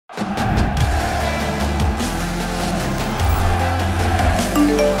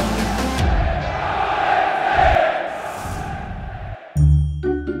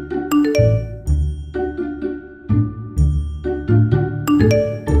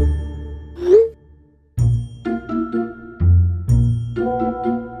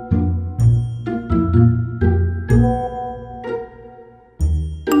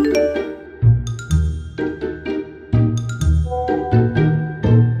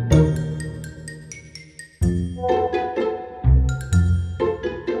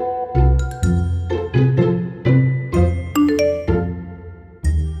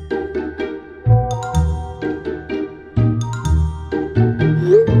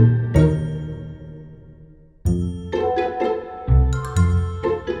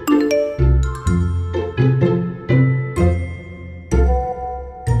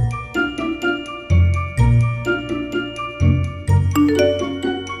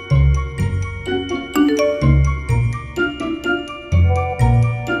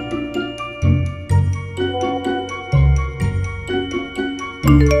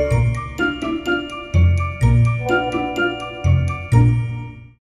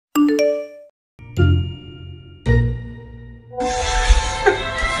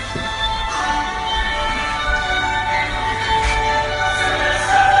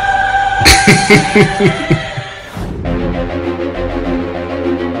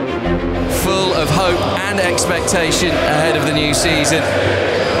Full of hope and expectation ahead of the new season.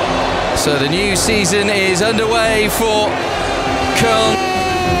 So the new season is underway for Köln.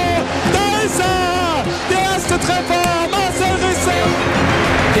 Da ist er! Der erste Treffer! Marcel Risse!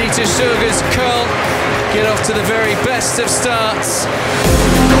 Peter Stöger's Köln get off to the very best of starts.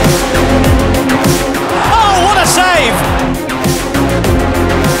 Oh, what a save!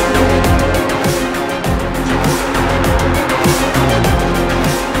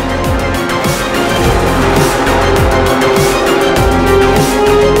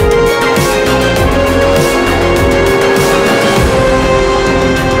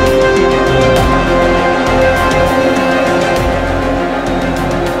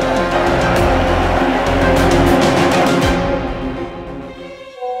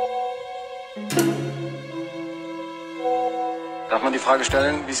 Darf man die Frage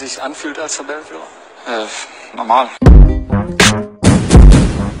stellen, wie es sich anfühlt als Tabellenführer? Normal.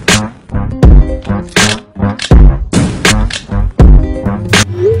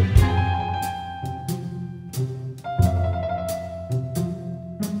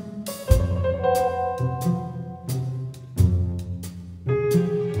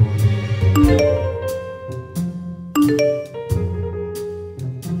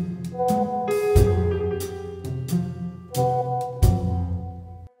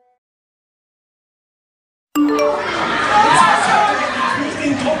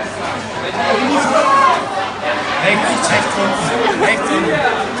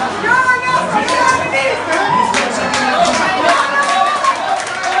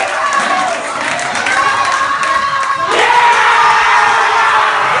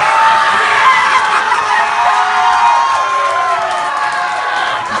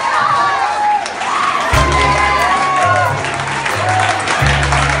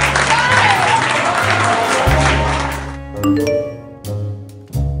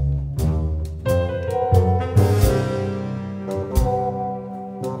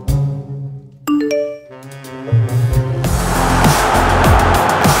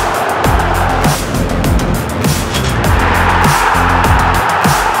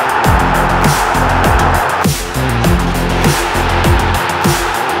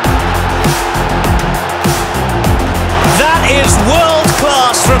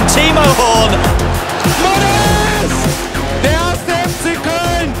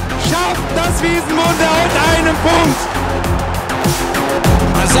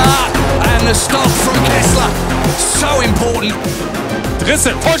 And the stop from Kessler, so important.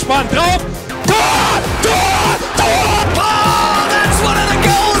 Risse, Vollspann, drauf, Tor, Tor, Tor! Oh, that's one of the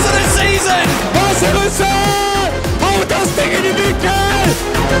goals of the season! Marcel Risse, haut das Ding in die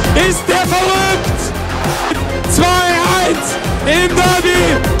Winkel! Ist der verrückt? 2-1 im Derby!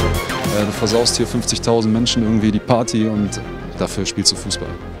 Du versaust hier 50.000 Menschen irgendwie die Party und dafür spielst du Fußball.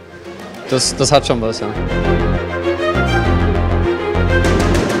 Das hat schon was, ja.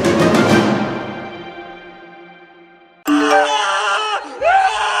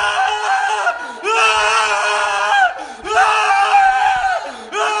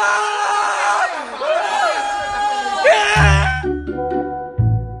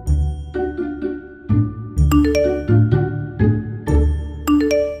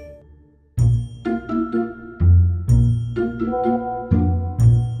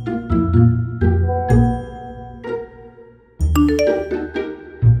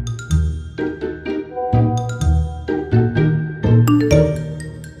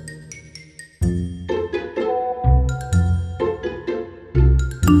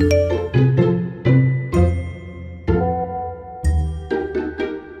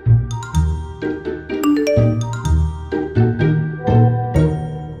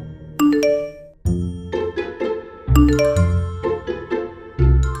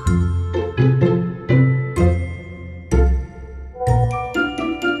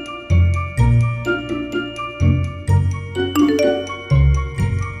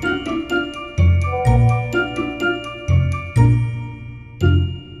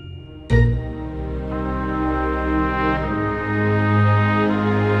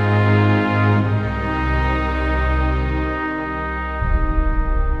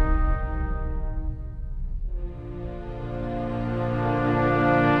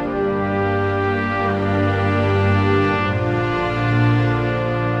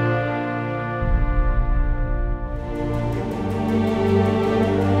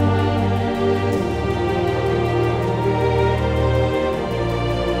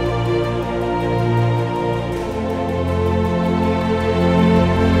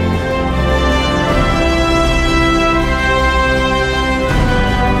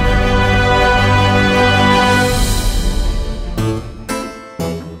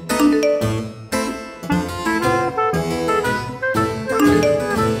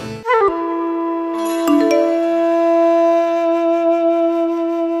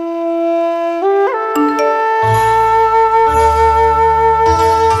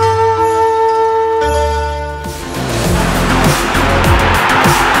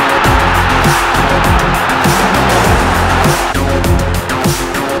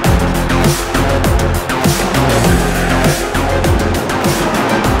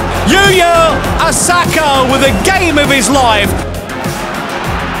 Yuya Osaka with a game of his life.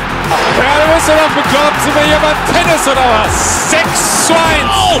 Ja, du bist doch bekloppt. Sind wir hier beim Tennis oder was? 6:1.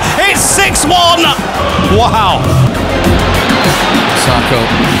 Oh, it's 6-1. Wow. Sako.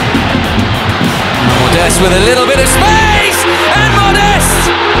 Modeste with a little bit of space, and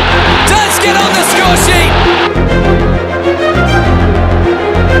Modeste does get on the score sheet.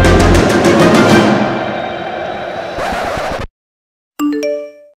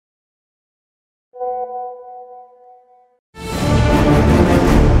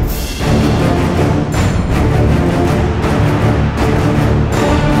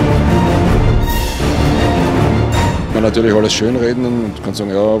 Man natürlich alles schönreden und kann sagen,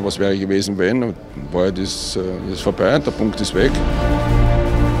 ja, was wäre gewesen, wenn. Und Wahrheit ist vorbei, der Punkt ist weg.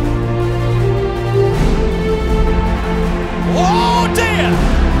 Oh dear!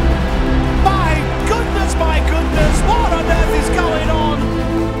 My goodness, what on earth is going on?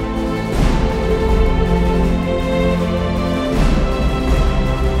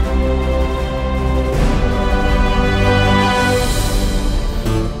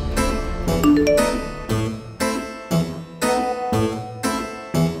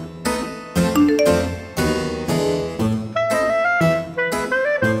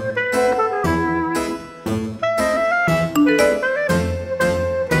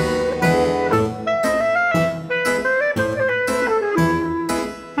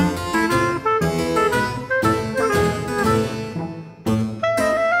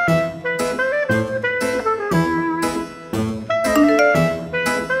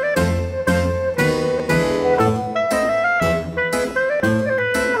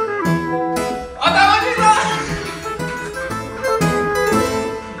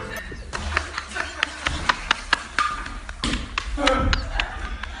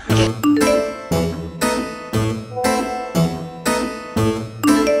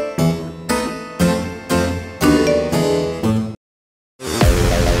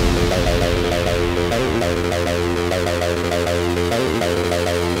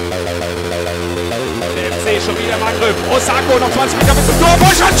 Schon wieder im Angriff. Osako noch 20 Meter bis zum Tor.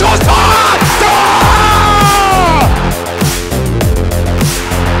 Buschmann, Schuss, Tor! Tor!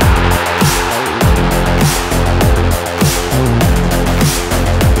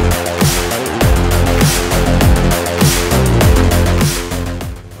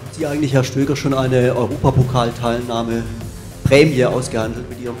 Haben Sie eigentlich, Herr Stöger, schon eine Europapokalteilnahme Prämie ausgehandelt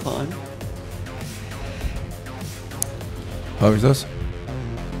mit Ihrem Verein? Habe ich das?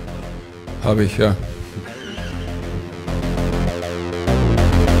 Habe ich, ja.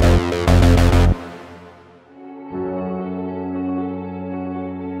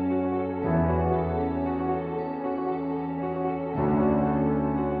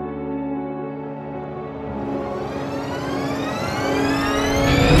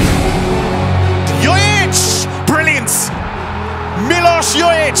 Milos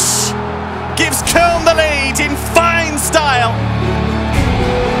Jojic gives Köln the lead in fine style.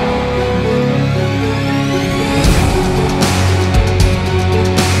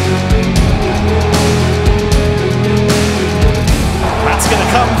 That's going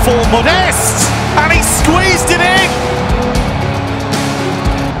to come for Modeste, and he squeezed it in.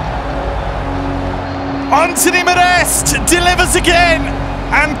 Anthony Modeste delivers again,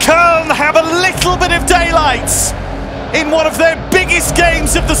 and Köln have a little bit of daylight in one of their biggest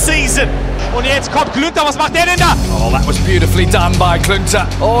games of the season. Und jetzt kommt Klünter, was macht der denn da? Oh, that was beautifully done by Klünter.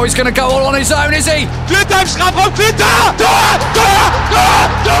 Oh, he's going to go all on his own, is he? Klünter im Strafraum, Klünter! Tor! Tor! Tor!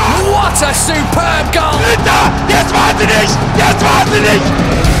 Tor! What a superb goal! Klünter! Jetzt wahnsinnig! Jetzt wahnsinnig!